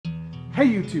Hey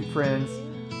YouTube friends,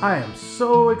 I am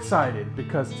so excited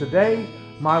because today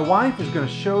my wife is going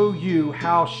to show you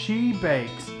how she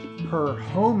bakes her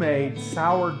homemade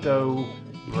sourdough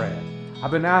bread.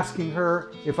 I've been asking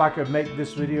her if I could make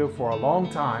this video for a long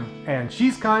time and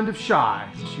she's kind of shy.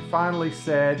 She finally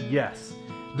said yes.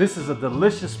 This is a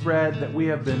delicious bread that we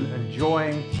have been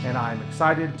enjoying and I'm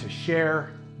excited to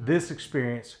share this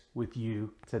experience with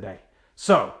you today.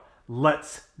 So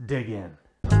let's dig in.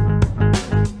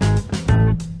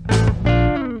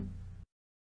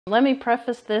 Let me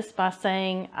preface this by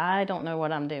saying I don't know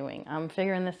what I'm doing. I'm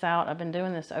figuring this out. I've been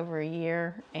doing this over a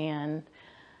year and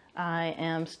I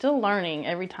am still learning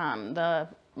every time. The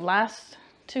last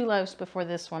two loaves before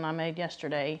this one I made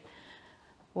yesterday,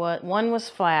 one was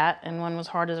flat and one was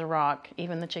hard as a rock.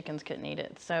 Even the chickens couldn't eat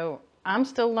it. So I'm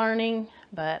still learning,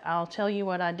 but I'll tell you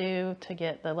what I do to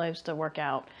get the loaves to work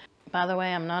out. By the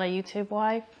way, I'm not a YouTube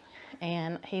wife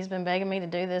and he's been begging me to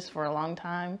do this for a long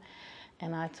time.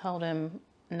 And I told him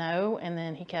no, and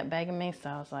then he kept begging me, so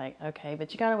I was like, okay,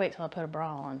 but you gotta wait till I put a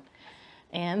bra on.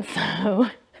 And so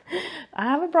I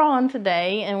have a bra on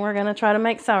today and we're gonna try to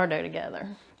make sourdough together.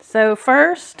 So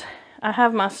first I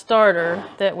have my starter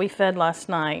that we fed last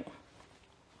night.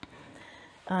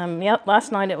 Yep,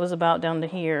 last night it was about down to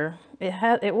here.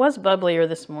 It was bubblier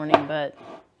this morning, but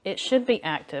it should be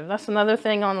active. That's another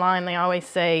thing online. They always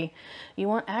say, you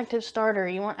want active starter,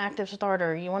 you want active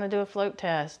starter, you want to do a float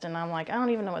test. And I'm like, I don't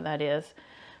even know what that is.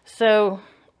 So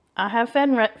I have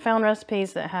found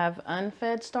recipes that have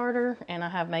unfed starter, and I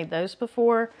have made those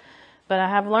before, but I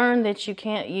have learned that you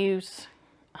can't use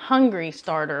hungry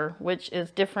starter, which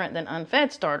is different than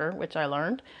unfed starter, which I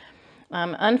learned.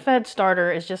 Unfed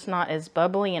starter is just not as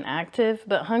bubbly and active,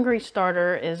 but hungry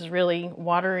starter is really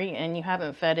watery and you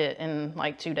haven't fed it in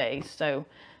like 2 days. So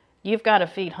you've got to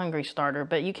feed hungry starter,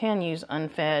 but you can use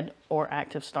unfed or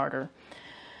active starter.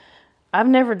 I've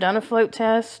never done a float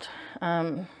test.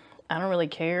 I don't really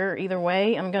care either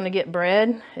way. I'm going to get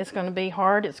bread. It's going to be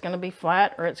hard, it's going to be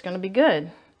flat, or it's going to be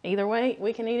good. Either way,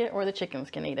 we can eat it or the chickens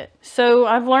can eat it. So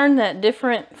I've learned that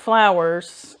different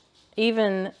flours,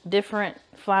 even different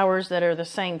flours that are the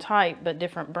same type but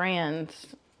different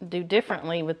brands, do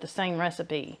differently with the same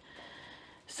recipe.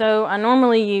 So I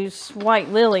normally use White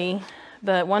Lily,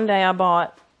 but one day I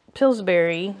bought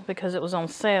Pillsbury because it was on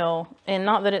sale. And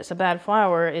not that it's a bad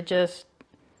flour, it just,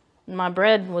 my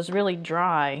bread was really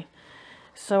dry.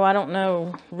 So I don't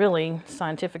know really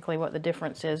scientifically what the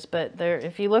difference is, but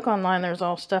if you look online, there's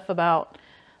all stuff about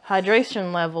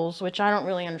hydration levels, which I don't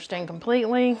really understand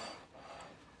completely.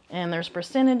 And there's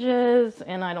percentages,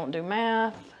 and I don't do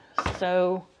math,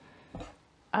 so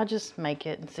I just make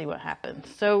it and see what happens.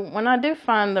 So when I do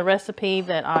find the recipe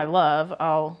that I love,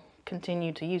 I'll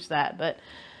continue to use that. But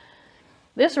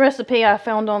this recipe I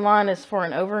found online is for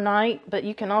an overnight, but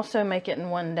you can also make it in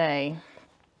 1 day.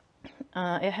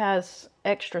 It has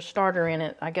extra starter in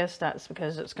it. I guess that's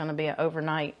because it's going to be an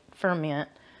overnight ferment.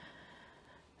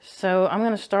 So I'm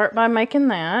going to start by making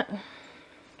that.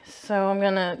 So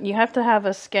you have to have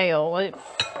a scale. Well,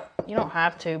 you don't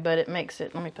have to, but it makes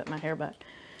it, let me put my hair back.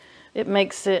 It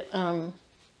makes it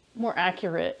more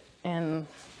accurate, and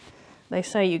they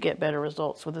say you get better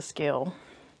results with a scale.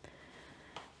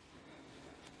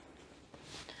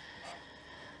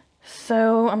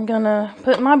 So I'm gonna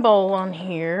put my bowl on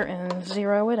here and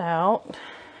zero it out.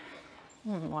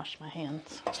 I'm gonna wash my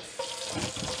hands.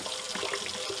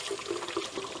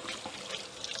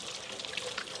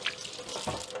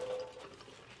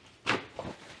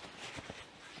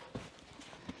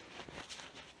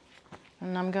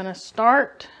 And I'm gonna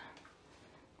start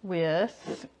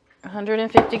with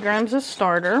 150 grams of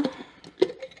starter.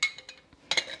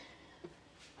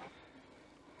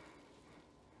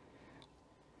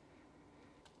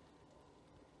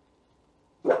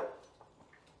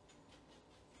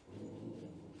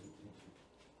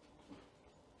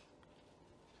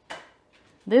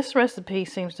 This recipe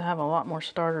seems to have a lot more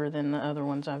starter than the other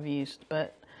ones I've used,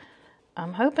 but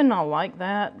I'm hoping I'll like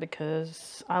that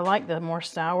because I like the more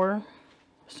sourdough.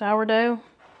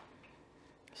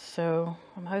 So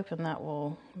I'm hoping that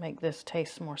will make this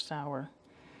taste more sour.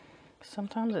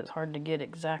 Sometimes it's hard to get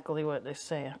exactly what they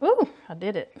say. Ooh, I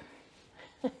did it.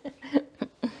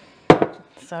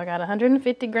 So I got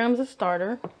 150 grams of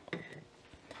starter.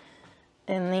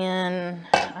 And then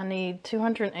I need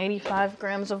 285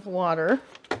 grams of water.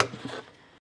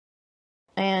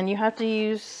 And you have to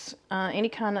use any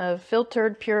kind of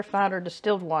filtered, purified, or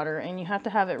distilled water, and you have to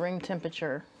have it room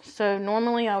temperature. So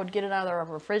normally I would get it out of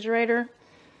the refrigerator,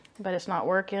 but it's not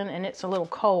working and it's a little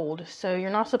cold. So you're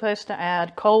not supposed to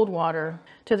add cold water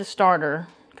to the starter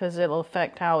because it'll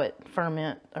affect how it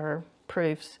ferment or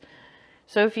proofs.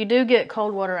 So if you do get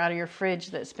cold water out of your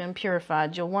fridge that's been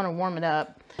purified, you'll want to warm it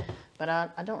up. But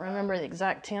I don't remember the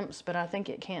exact temps, but I think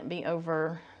it can't be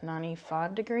over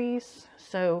 95 degrees.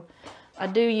 So I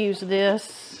do use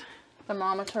this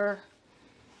thermometer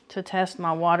to test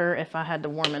my water if I had to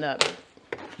warm it up.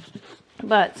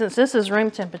 But since this is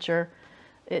room temperature,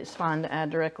 it's fine to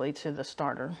add directly to the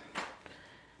starter.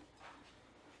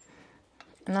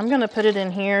 And I'm going to put it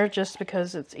in here just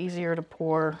because it's easier to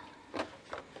pour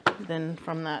than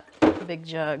from that big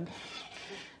jug.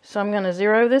 So I'm going to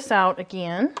zero this out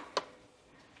again.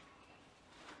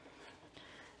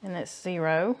 And it's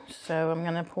 0, so I'm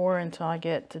going to pour until I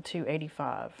get to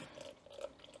 285.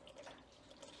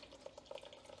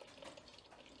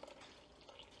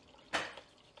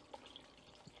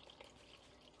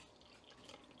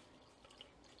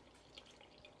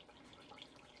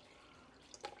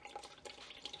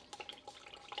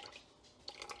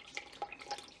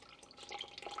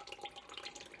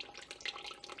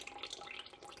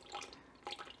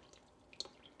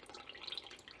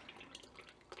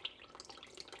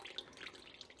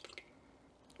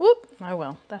 Whoop, oh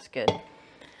well, that's good.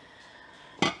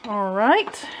 All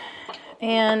right,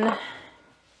 and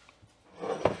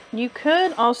you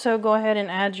could also go ahead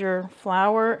and add your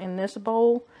flour in this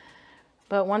bowl,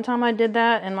 but one time I did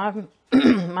that and my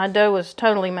my dough was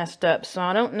totally messed up, so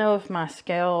I don't know if my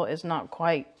scale is not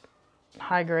quite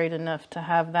high grade enough to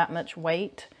have that much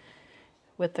weight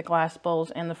with the glass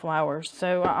bowls and the flour.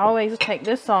 So I always take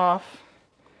this off,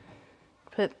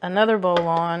 put another bowl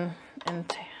on,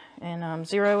 and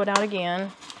zero it out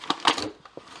again,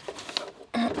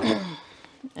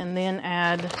 and then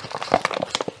add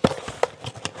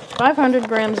 500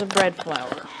 grams of bread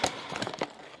flour.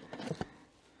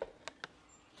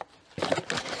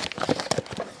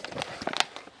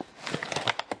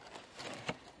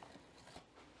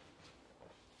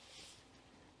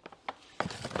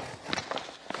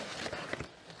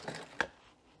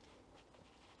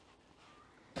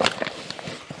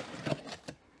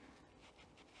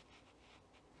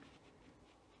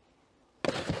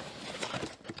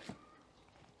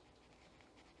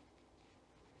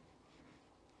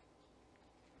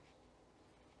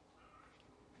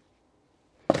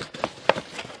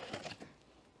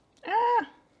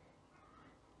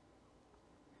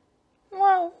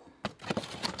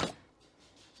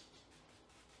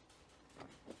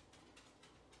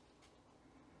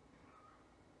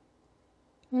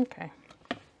 Okay,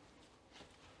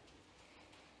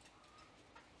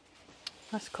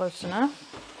 that's close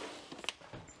enough.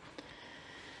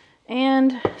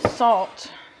 And salt.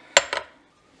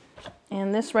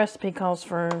 And this recipe calls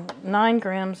for 9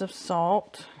 grams of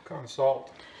salt. What kind of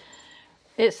salt?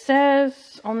 It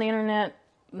says on the internet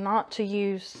not to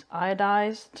use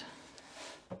iodized,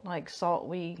 like salt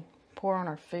we pour on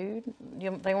our food.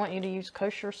 They want you to use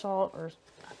kosher salt, or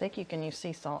I think you can use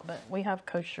sea salt, but we have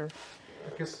kosher.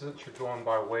 I guess since you're going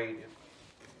by weight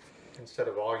instead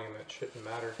of volume, it shouldn't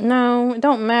matter. No, it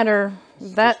don't matter.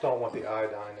 Just don't want the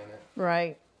iodine in it.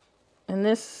 Right. And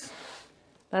that's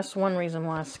one reason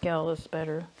why scale is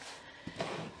better.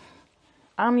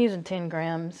 I'm using 10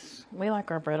 grams. We like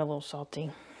our bread a little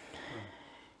salty.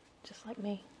 Just like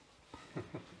me.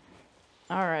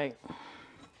 All right.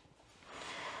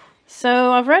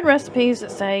 So I've read recipes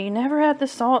that say you never add the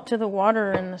salt to the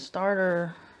water in the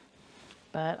starter,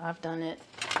 but I've done it.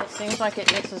 It seems like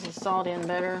it mixes the salt in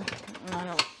better. And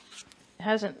it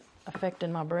hasn't affected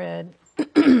my bread.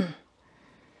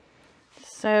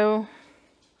 So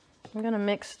I'm going to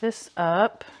mix this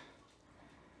up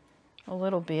a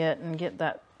little bit and get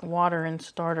that water and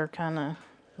starter kind of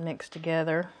mixed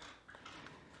together.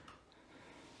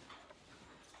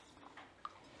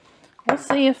 We'll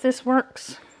see if this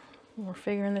works. We're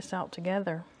figuring this out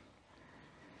together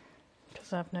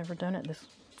because I've never done it this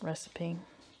recipe.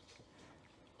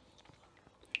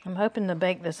 I'm hoping to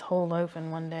bake this whole loaf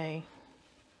in one day.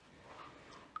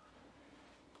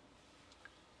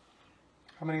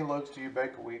 How many loaves do you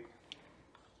bake a week?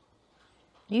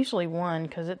 Usually one,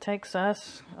 because it takes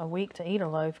us a week to eat a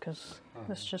loaf because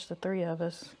it's just the 3 of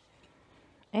us.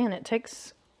 And it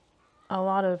takes a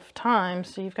lot of time,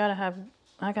 so you've got to have,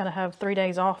 I got to have 3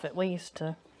 days off at least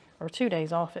to, or 2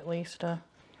 days off at least to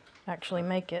actually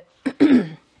make it.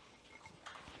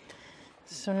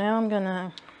 So now I'm going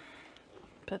to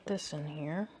put this in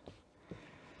here.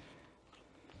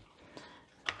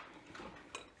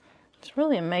 It's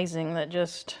really amazing that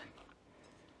just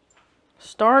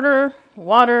starter,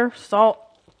 water, salt,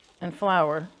 and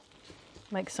flour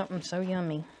makes something so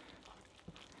yummy.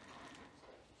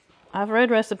 I've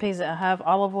read recipes that have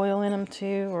olive oil in them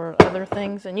too, or other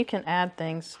things, and you can add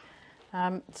things.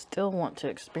 I still want to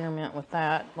experiment with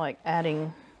that, like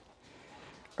adding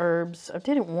herbs. I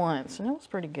did it once and it was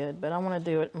pretty good, but I want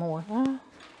to do it more.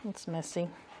 It's messy.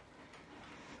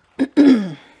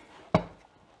 I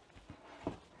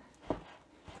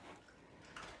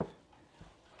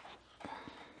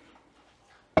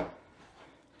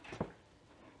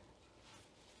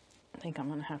think I'm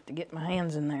gonna have to get my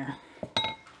hands in there.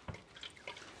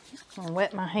 I'll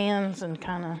wet my hands and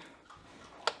kind of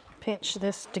pinch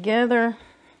this together.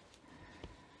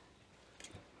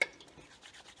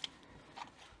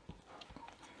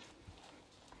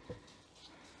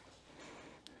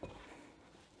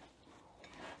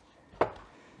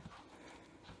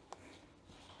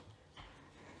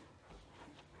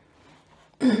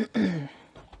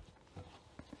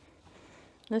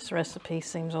 This recipe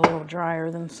seems a little drier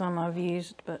than some I've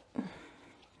used, but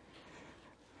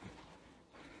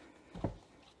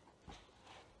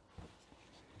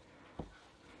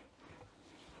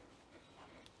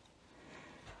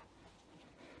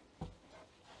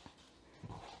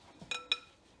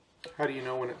how do you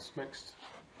know when it's mixed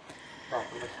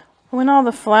properly? When all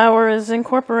the flour is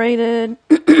incorporated.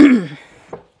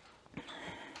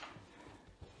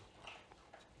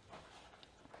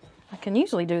 I can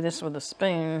usually do this with a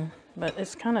spoon, but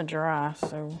it's kind of dry,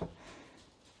 so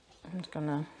I'm just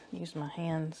gonna use my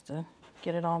hands to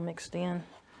get it all mixed in.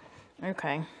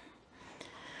 Okay.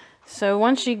 So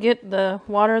once you get the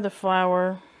water, the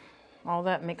flour, all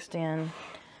that mixed in,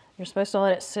 you're supposed to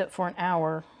let it sit for an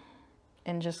hour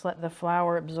and just let the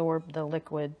flour absorb the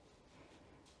liquid.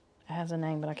 It has a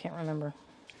name, but I can't remember.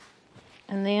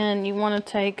 And then you want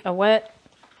to take a wet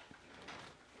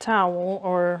towel,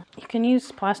 or you can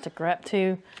use plastic wrap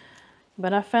too,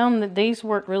 but I found that these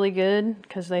work really good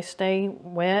because they stay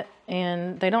wet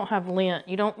and they don't have lint.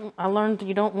 I learned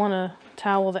you don't want a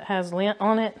towel that has lint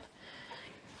on it.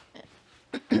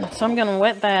 So I'm gonna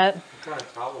wet that. What kind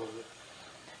of towel is it?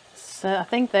 So I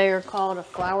think they are called a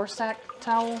flour sack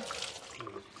towel.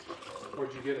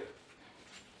 Where'd you get it?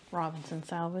 Robinson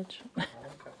Salvage. Okay.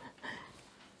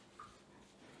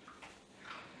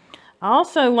 I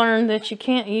also learned that you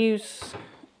can't use,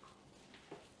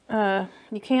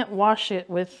 you can't wash it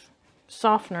with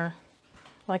softener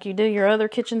like you do your other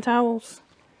kitchen towels.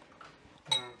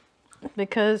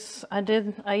 Because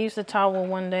I used a towel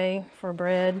one day for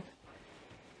bread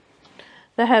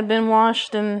that had been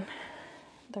washed, and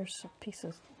there's some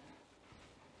pieces,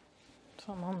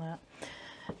 something on that.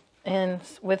 And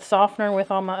with softener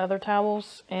with all my other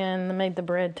towels, and it made the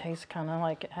bread taste kind of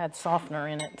like it had softener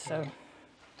in it, so.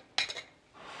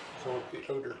 So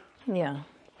the odor. Yeah.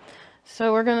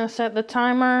 So we're gonna set the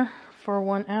timer for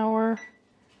 1 hour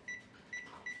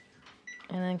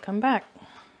and then come back.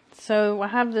 So I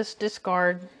have this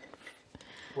discard.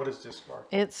 What is discard?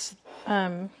 It's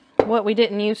what we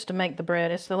didn't use to make the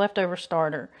bread. It's the leftover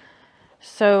starter.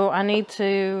 So I need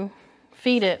to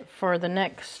feed it for the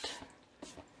next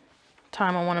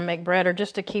time I want to make bread, or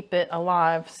just to keep it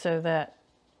alive so that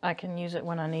I can use it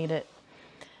when I need it.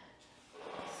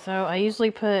 So I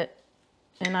usually put,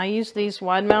 and I use these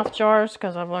wide mouth jars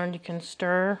because I've learned you can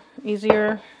stir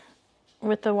easier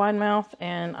with the wide mouth,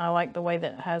 and I like the way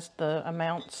that it has the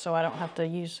amounts so I don't have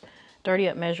to dirty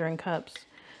up measuring cups.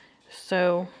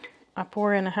 So I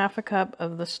pour in 1/2 cup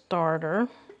of the starter.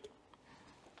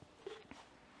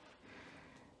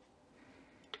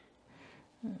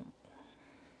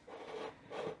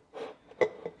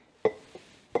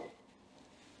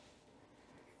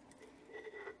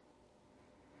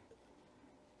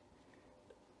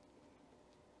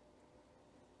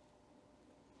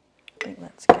 I think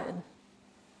that's good.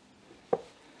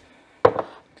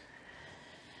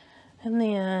 And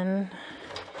then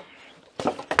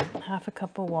 1/2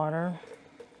 cup of water.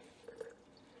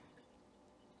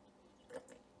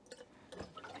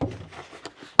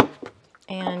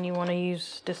 And you want to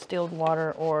use distilled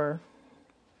water or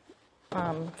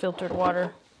filtered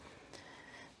water.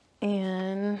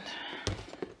 And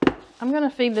I'm going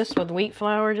to feed this with wheat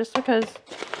flour just because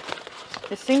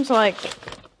it seems like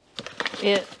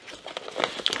it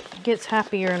gets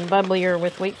happier and bubblier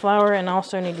with wheat flour, and I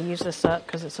also need to use this up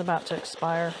because it's about to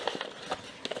expire.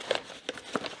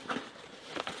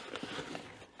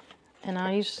 And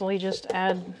I usually just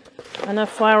add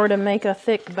enough flour to make a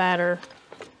thick batter.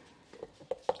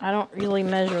 I don't really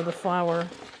measure the flour.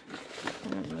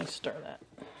 Let me stir that.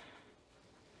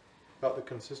 About the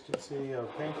consistency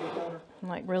of pancake batter?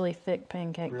 Like really thick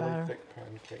pancake batter. Really thick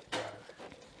pancake batter.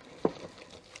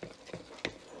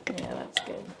 Yeah, that's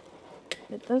good.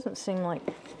 It doesn't seem like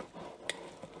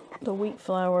the wheat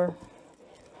flour.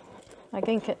 I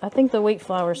think the wheat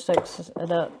flour soaks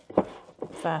it up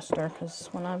faster, because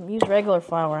when I use regular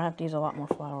flour, I have to use a lot more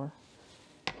flour.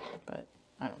 But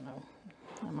I don't know,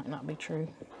 that might not be true.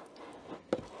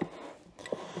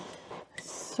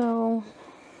 So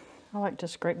I like to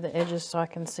scrape the edges so I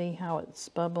can see how it's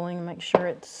bubbling, make sure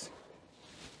it's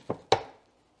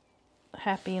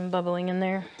happy and bubbling in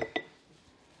there.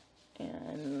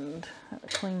 And have a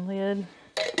clean lid.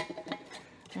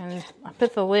 And I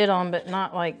put the lid on, but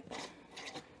not like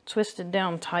twisted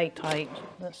down tight,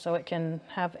 so it can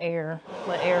have air,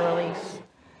 let air release.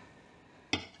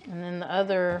 And then the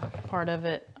other part of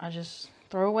it, I just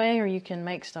throw away, or you can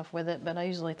make stuff with it, but I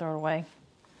usually throw it away.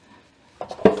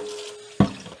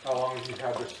 How long have you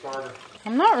had this starter?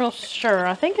 I'm not real sure.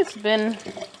 I think it's been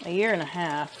a year and a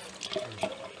half.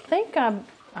 I think I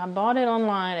bought it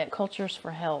online at Cultures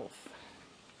for Health.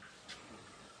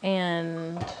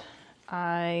 And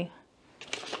I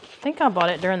think I bought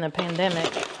it during the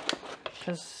pandemic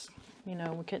because, you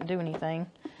know, we couldn't do anything.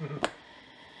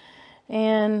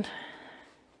 And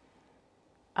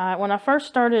when I first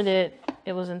started it,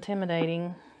 it was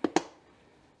intimidating.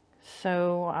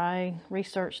 So I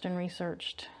researched and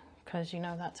researched because, you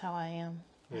know, that's how I am.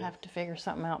 Yeah. I have to figure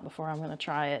something out before I'm going to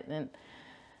try it. And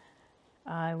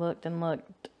I looked and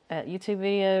looked at YouTube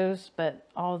videos, but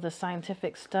all the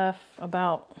scientific stuff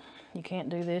about you can't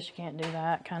do this, you can't do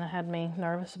that, kind of had me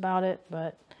nervous about it.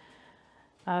 But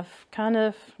I've kind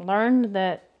of learned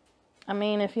that, I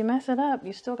mean, if you mess it up,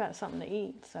 you still got something to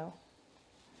eat. So,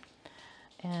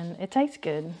 and it tastes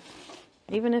good,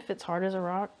 even if it's hard as a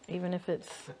rock, even if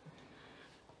it's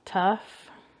tough,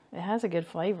 it has a good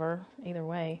flavor either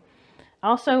way. I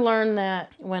also learned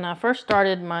that when I first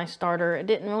started my starter, it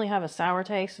didn't really have a sour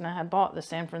taste, and I had bought the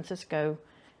San Francisco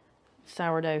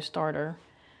sourdough starter.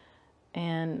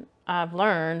 And I've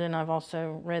learned, and I've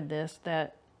also read this,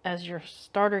 that as your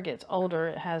starter gets older,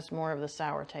 it has more of the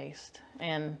sour taste.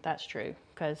 And that's true,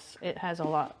 because it has a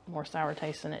lot more sour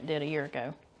taste than it did a year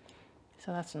ago.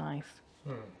 So that's nice.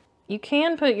 You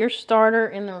can put your starter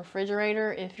in the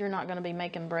refrigerator if you're not going to be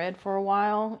making bread for a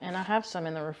while. And I have some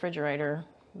in the refrigerator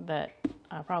that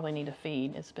I probably need to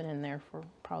feed. It's been in there for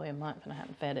probably a month and I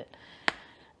haven't fed it.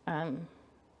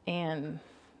 And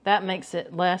that makes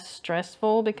it less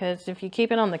stressful, because if you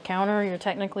keep it on the counter, you're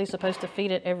technically supposed to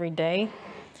feed it every day.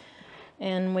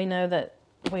 And we know that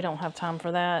we don't have time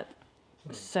for that.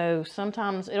 So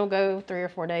sometimes it'll go 3 or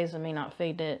 4 days of me not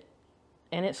feeding it,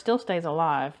 and it still stays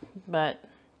alive. But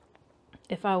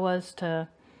if I was to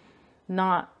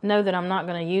not know that I'm not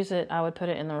going to use it, I would put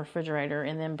it in the refrigerator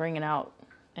and then bring it out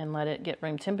and let it get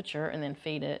room temperature and then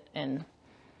feed it, and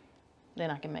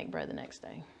then I can make bread the next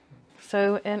day.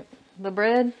 So, and the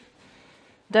bread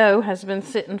dough has been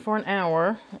sitting for an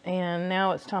hour, and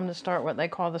now it's time to start what they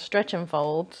call the stretch and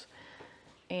folds.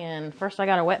 And first I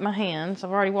gotta wet my hands.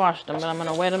 I've already washed them, but I'm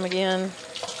gonna wet them again.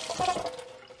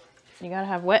 You gotta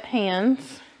have wet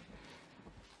hands.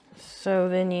 So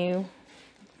then you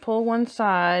pull one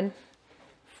side,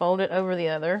 fold it over the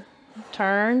other,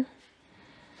 turn,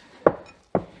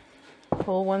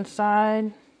 pull one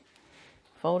side,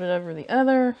 fold it over the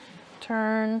other,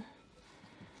 turn.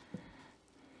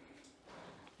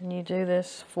 And you do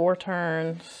this 4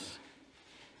 turns.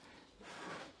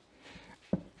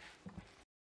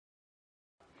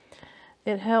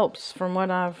 It helps, from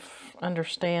what I've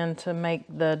understand, to make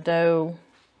the dough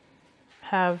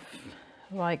have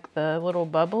like the little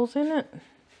bubbles in it. I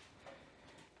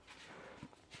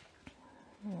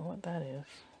don't know what that is.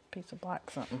 Piece of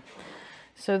black something.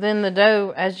 So then the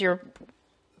dough, as you're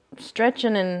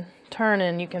stretching and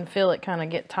turning, you can feel it kind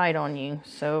of get tight on you.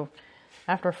 So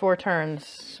after 4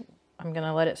 turns, I'm going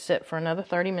to let it sit for another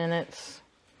 30 minutes.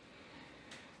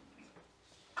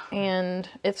 And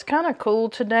it's kind of cool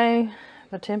today,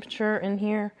 the temperature in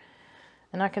here.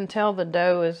 And I can tell the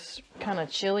dough is kind of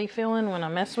chilly feeling when I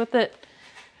mess with it.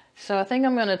 So I think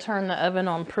I'm going to turn the oven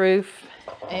on proof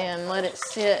and let it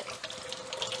sit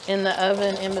in the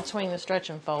oven in between the stretch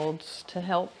and folds to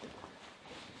help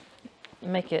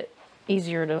make it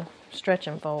easier to stretch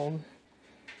and fold.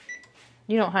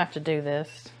 You don't have to do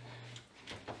this.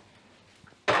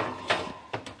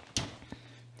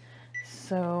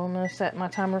 So I'm going to set my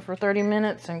timer for 30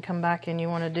 minutes and come back, and you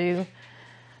want to do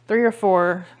 3 or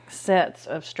 4 sets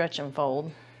of stretch and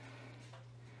fold.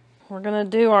 We're going to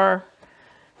do our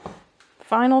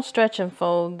final stretch and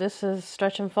fold. This is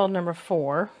stretch and fold number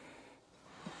 4.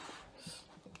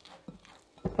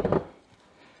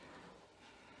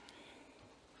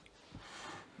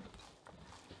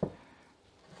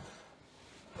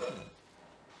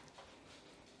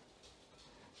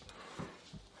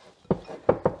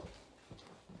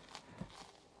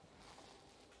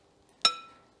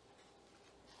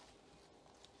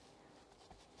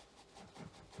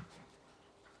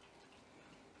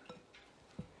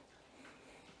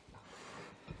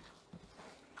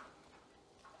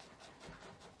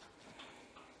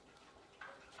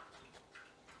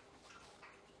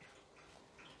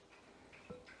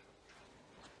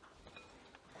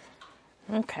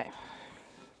 Okay.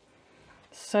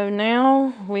 So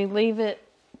now we leave it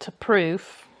to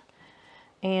proof,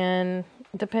 and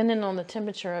depending on the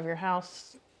temperature of your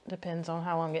house, depends on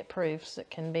how long it proofs. It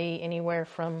can be anywhere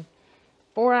from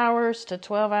 4 hours to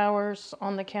 12 hours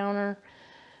on the counter.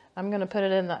 I'm going to put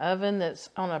it in the oven that's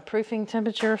on a proofing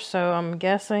temperature, so I'm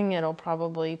guessing it'll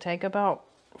probably take about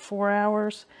 4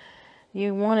 hours.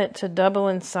 You want it to double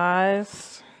in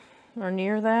size or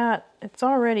near that. It's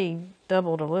already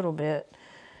doubled a little bit.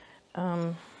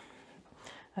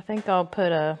 I think I'll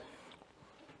put a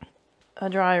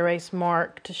dry erase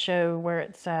mark to show where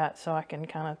it's at so I can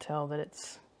kind of tell that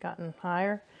it's gotten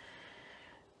higher.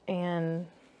 And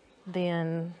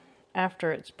then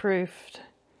after it's proofed,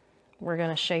 we're going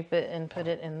to shape it and put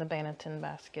it in the Banneton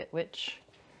basket, which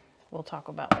we'll talk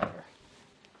about later.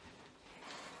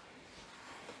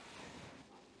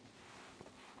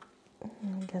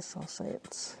 I guess I'll say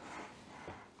it's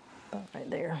about right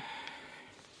there.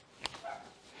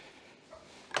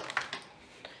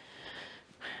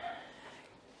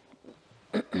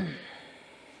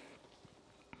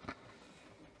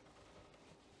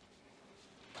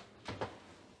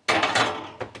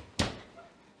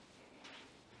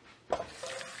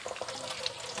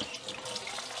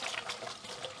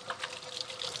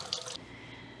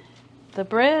 The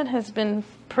bread has been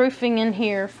proofing in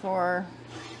here for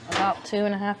about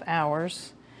 2.5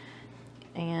 hours,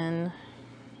 and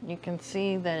you can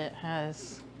see that it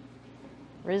has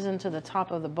risen to the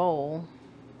top of the bowl.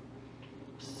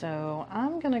 So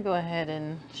I'm going to go ahead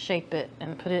and shape it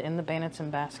and put it in the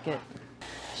Banneton basket.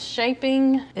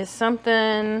 Shaping is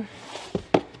something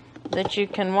that you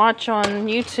can watch on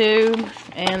YouTube,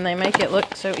 and they make it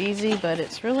look so easy, but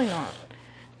it's really not.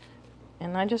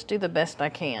 And I just do the best I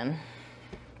can.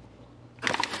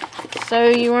 So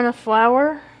you want to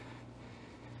flour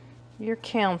your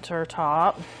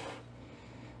countertop,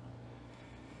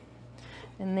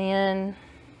 and then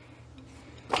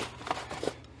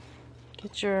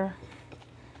get your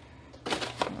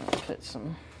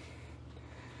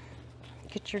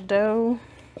dough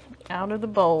out of the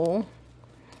bowl.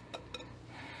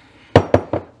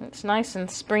 It's nice and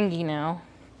springy now.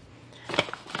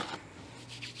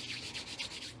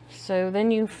 So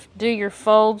then you do your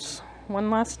folds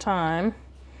one last time,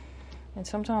 and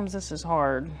sometimes this is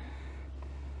hard.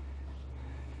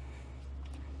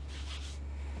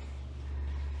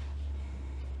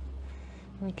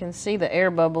 You can see the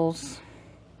air bubbles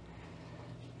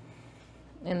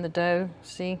in the dough.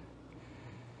 See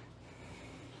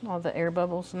all the air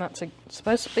bubbles, and that's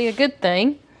supposed to be a good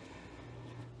thing.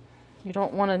 You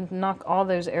don't want to knock all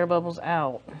those air bubbles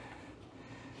out.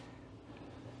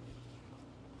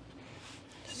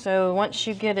 So once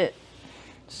you get it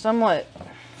somewhat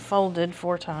folded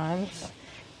 4 times,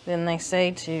 then they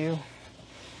say to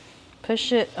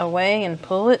push it away and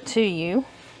pull it to you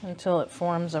until it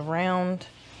forms a round,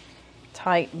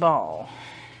 tight ball.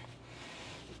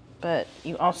 But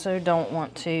you also don't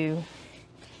want to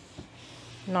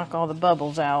knock all the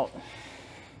bubbles out.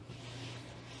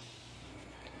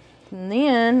 And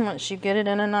then once you get it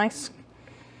in a nice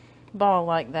ball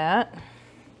like that,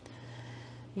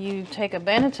 you take a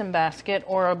Banneton basket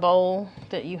or a bowl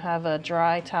that you have a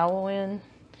dry towel in,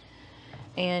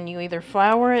 and you either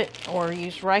flour it or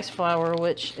use rice flour,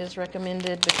 which is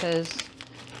recommended because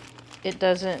it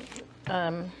doesn't,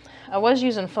 I was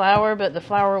using flour, but the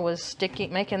flour was sticky,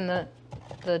 making the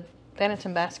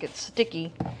Banneton basket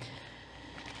sticky.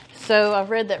 So I've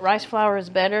read that rice flour is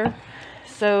better.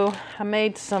 So I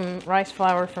made some rice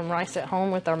flour from Rice at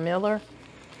Home with our miller,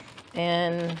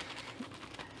 and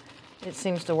it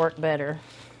seems to work better.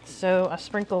 So I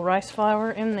sprinkle rice flour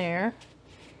in there,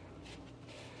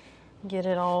 get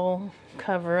it all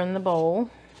covered in the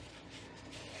bowl.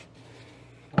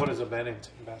 What is a Banneton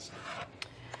basket?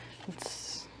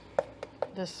 It's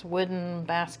this wooden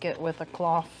basket with a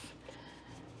cloth,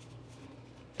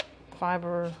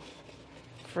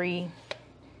 fiber-free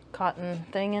cotton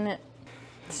thing in it.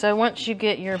 So once you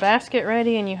get your basket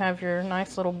ready and you have your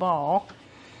nice little ball,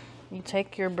 you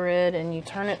take your bread and you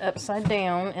turn it upside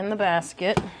down in the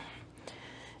basket,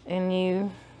 and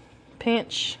you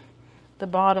pinch the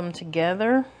bottom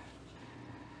together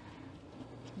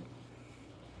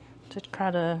to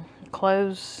try to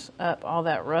close up all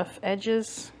that rough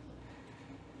edges.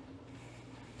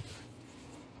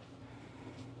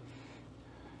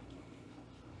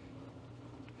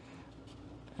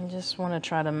 I just want to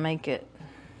try to make it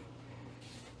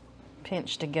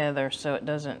pinch together so it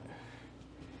doesn't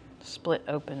split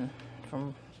open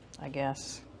from, I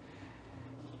guess.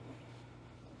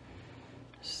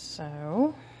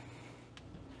 So,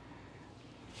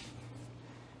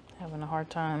 having a hard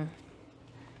time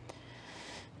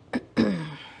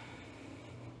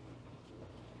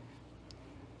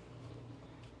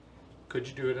Could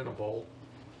you do it in a bowl?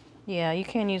 Yeah, you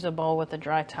can use a bowl with a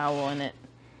dry towel in it.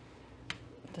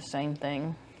 The same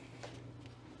thing.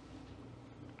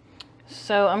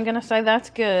 So I'm gonna say that's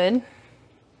good.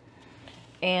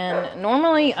 And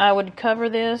normally I would cover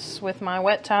this with my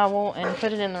wet towel and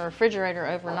put it in the refrigerator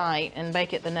overnight and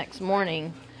bake it the next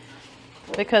morning,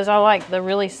 because I like the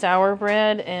really sour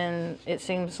bread, and it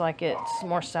seems like it's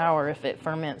more sour if it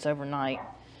ferments overnight.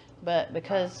 But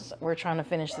because we're trying to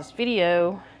finish this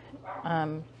video,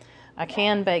 I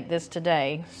can bake this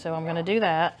today, so I'm gonna do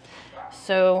that.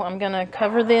 So I'm gonna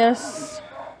cover this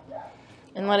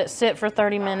and let it sit for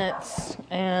 30 minutes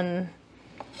and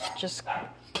just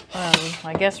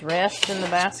I guess rest in the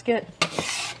basket.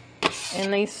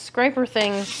 And these scraper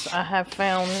things I have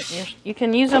found, you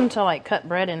can use them to like cut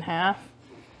bread in half,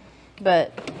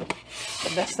 but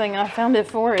the best thing I found it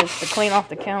for is to clean off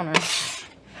the counter.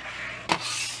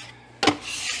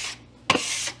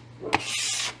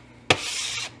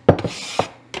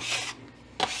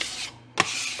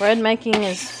 Bread making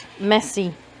is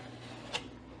messy.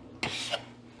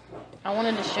 I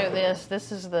wanted to show this.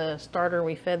 This is the starter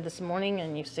we fed this morning,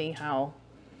 and you see how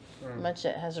much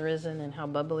it has risen and how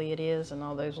bubbly it is, and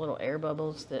all those little air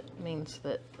bubbles. That means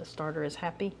that the starter is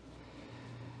happy.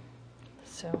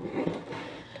 So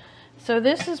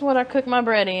this is what I cook my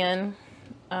bread in.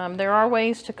 There are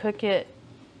ways to cook it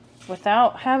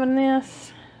without having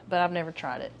this, but I've never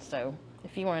tried it. So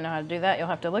if you want to know how to do that, you'll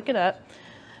have to look it up.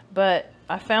 But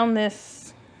I found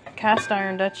this cast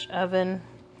iron Dutch oven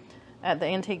at the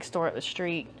antique store at the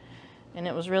street, and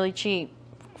it was really cheap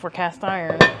for cast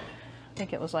iron. I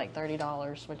think it was like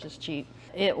 $30, which is cheap.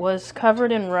 It was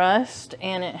covered in rust,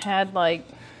 and it had like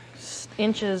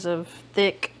inches of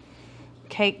thick,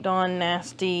 caked on,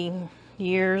 nasty,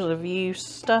 years of use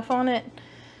stuff on it.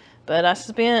 But I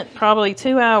spent probably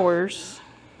 2 hours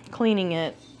cleaning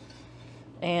it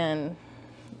and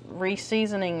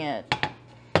re-seasoning it,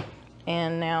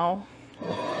 and now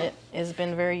it has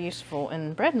been very useful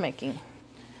in bread making.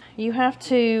 You have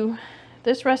to,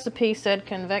 this recipe said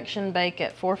convection bake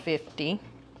at 450,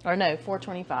 or no,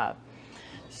 425.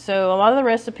 So a lot of the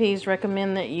recipes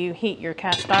recommend that you heat your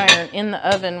cast iron in the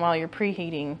oven while you're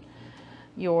preheating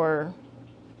your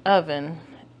oven,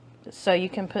 so you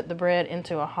can put the bread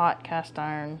into a hot cast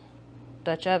iron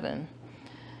Dutch oven.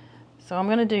 So I'm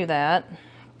going to do that.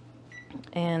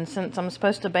 And since I'm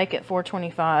supposed to bake at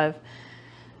 425,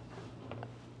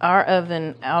 our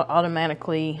oven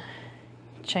automatically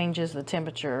changes the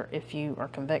temperature if you are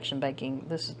convection baking.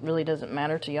 This really doesn't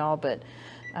matter to y'all, but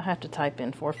I have to type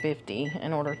in 450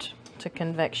 in order to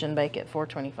convection bake at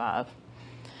 425.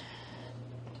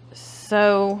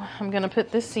 So I'm going to put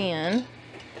this in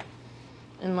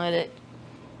and let it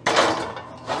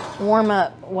warm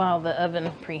up while the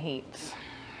oven preheats.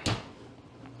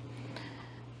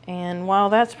 And while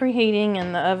that's preheating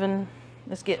and the oven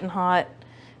is getting hot,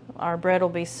 our bread will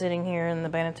be sitting here in the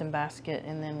Banneton basket,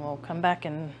 and then we'll come back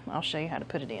and I'll show you how to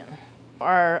put it in.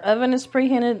 Our oven is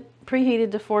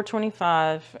preheated to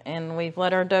 425, and we've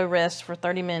let our dough rest for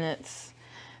 30 minutes.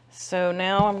 So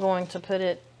now I'm going to put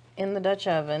it in the Dutch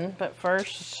oven, but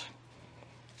first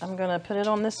I'm going to put it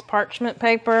on this parchment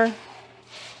paper.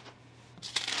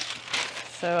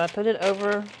 So I put it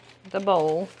over the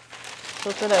bowl,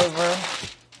 flip it over,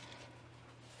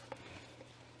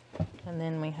 and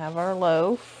then we have our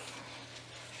loaf.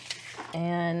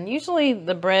 And usually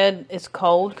the bread is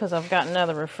cold because I've gotten out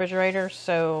of the refrigerator,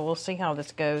 so we'll see how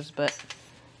this goes. But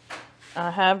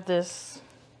I have this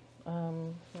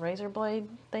razor blade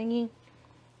thingy.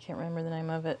 Can't remember the name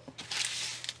of it.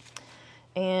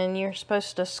 And you're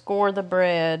supposed to score the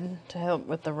bread to help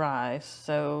with the rise.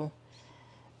 So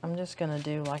I'm just going to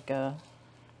do like a...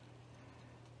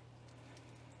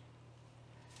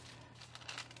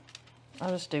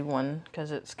 I'll just do one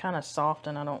because it's kind of soft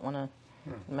and I don't want to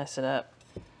mess it up.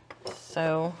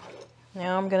 So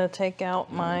now I'm going to take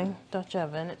out my Dutch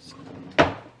oven. It's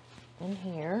in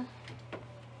here.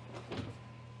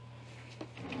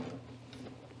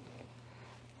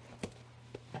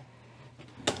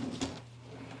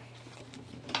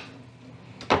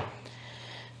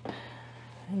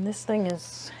 And this thing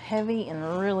is heavy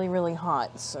and really, really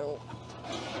hot, so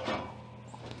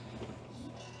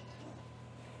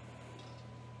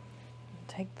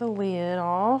take the lid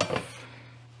off,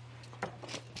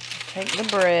 take the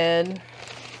bread, and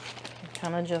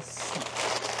kind of just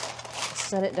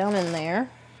set it down in there.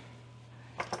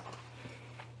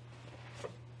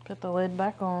 Put the lid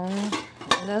back on.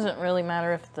 It doesn't really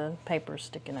matter if the paper's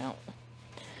sticking out.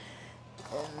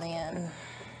 And then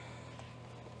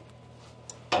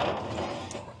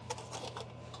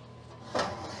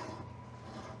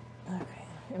okay,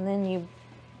 and then you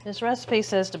This recipe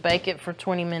says to bake it for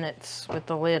 20 minutes with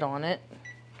the lid on it.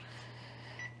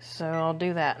 So I'll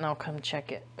do that and I'll come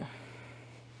check it.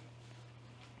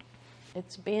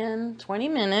 It's been 20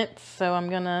 minutes, so I'm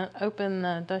gonna open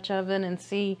the Dutch oven and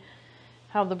see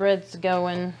how the bread's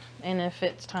going and if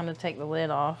it's time to take the lid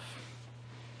off.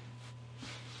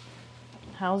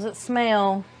 How's it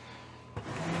smell?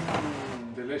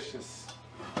 Delicious.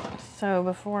 So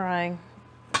before I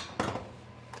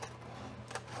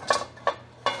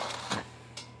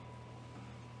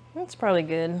it's probably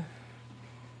good.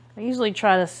 I usually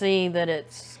try to see that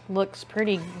it looks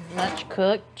pretty much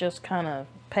cooked, just kind of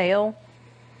pale.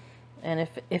 And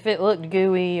if it looked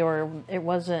gooey or it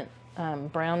wasn't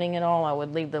browning at all, I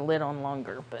would leave the lid on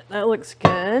longer. But that looks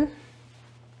good.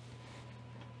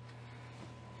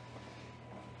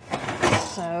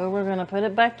 So we're gonna put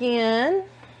it back in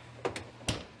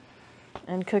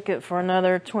and cook it for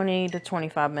another 20 to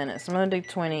 25 minutes. I'm gonna do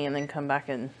 20 and then come back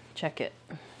and check it.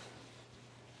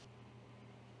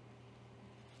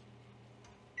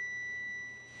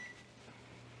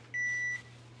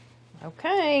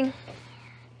 Okay.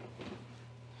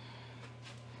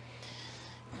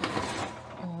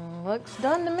 Looks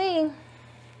done to me.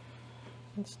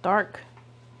 It's dark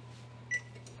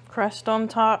crust on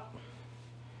top.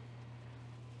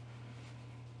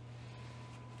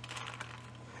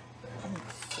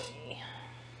 Let's see.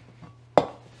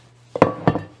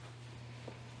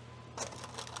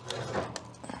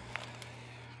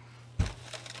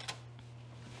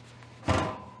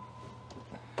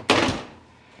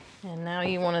 And now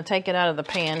you want to take it out of the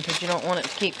pan because you don't want it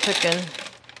to keep cooking.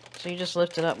 So you just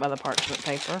lift it up by the parchment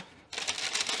paper.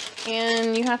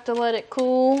 And you have to let it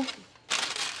cool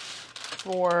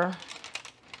for,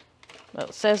 well,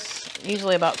 it says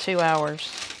usually about 2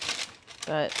 hours.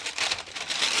 But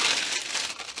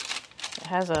it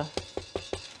has a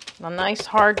nice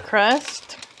hard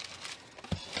crust.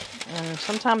 And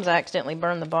sometimes I accidentally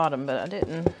burn the bottom, but I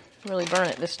didn't really burn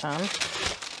it this time.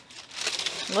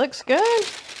 Looks good.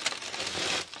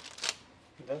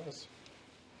 It does.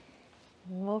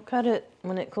 We'll cut it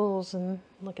when it cools and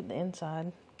look at the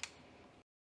inside.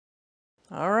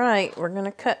 All right, we're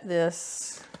gonna cut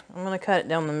this. I'm gonna cut it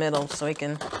down the middle so we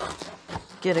can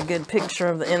get a good picture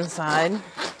of the inside.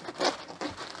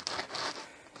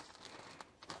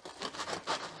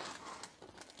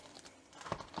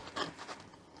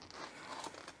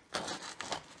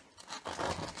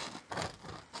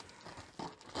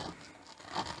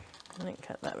 I didn't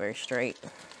cut that very straight.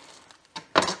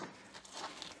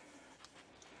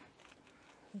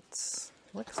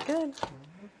 Looks good.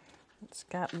 It's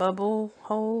got bubble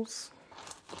holes,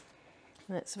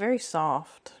 and it's very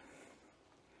soft.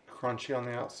 Crunchy on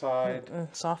the outside.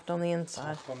 Soft on the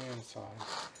inside. Soft on the inside.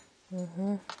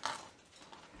 Mm-hmm.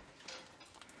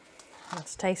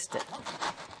 Let's taste it.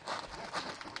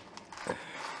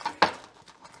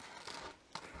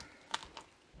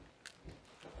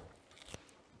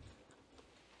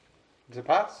 Does it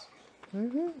pass?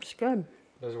 Mm-hmm. It's good.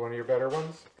 This is one of your better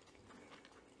ones?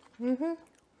 Mm-hmm.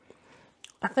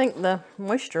 I think the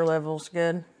moisture level's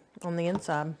good on the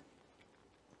inside.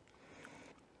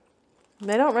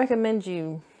 They don't recommend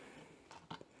you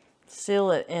seal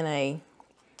it in a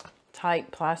tight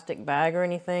plastic bag or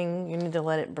anything. You need to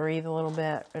let it breathe a little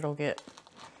bit. It'll get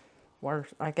worse.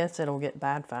 I guess it'll get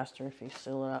bad faster if you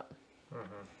seal it up.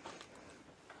 Mm-hmm.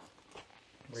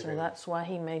 So that's why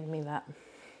he made me that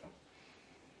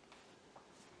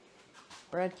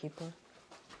bread keeper.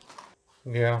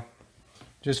 Yeah.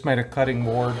 Just made a cutting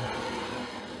board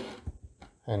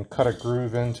and cut a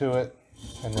groove into it,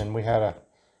 and then we had a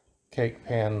cake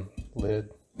pan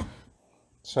lid.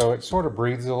 So it sort of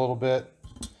breathes a little bit,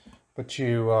 but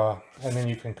you, and then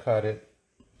you can cut it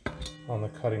on the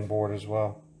cutting board as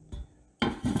well.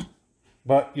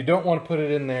 But you don't want to put it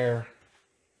in there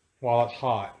while it's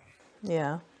hot.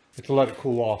 Yeah. You have to let it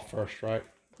cool off first, right?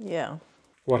 Yeah.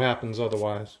 What happens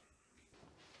otherwise?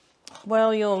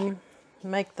 Well, you'll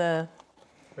make the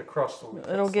crust will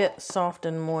it'll get soft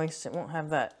and moist. It won't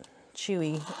have that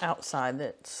chewy outside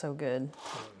that's so good.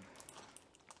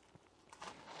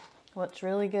 What's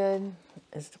really good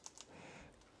is to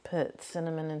put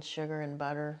cinnamon and sugar and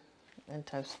butter and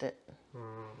toast it.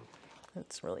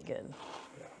 It's really good.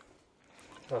 Yeah.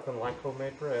 Nothing like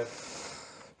homemade bread.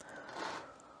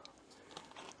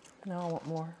 Now I want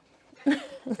more.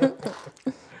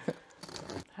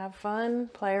 Have fun,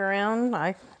 play around.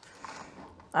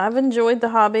 I've enjoyed the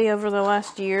hobby over the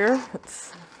last year.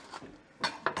 It's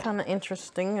kind of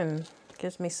interesting and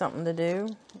gives me something to do.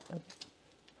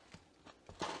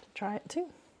 Try it too.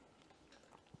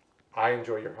 I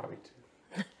enjoy your hobby too.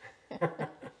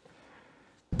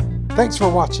 Thanks for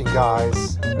watching,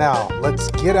 guys. Now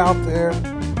let's get out there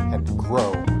and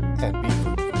grow and be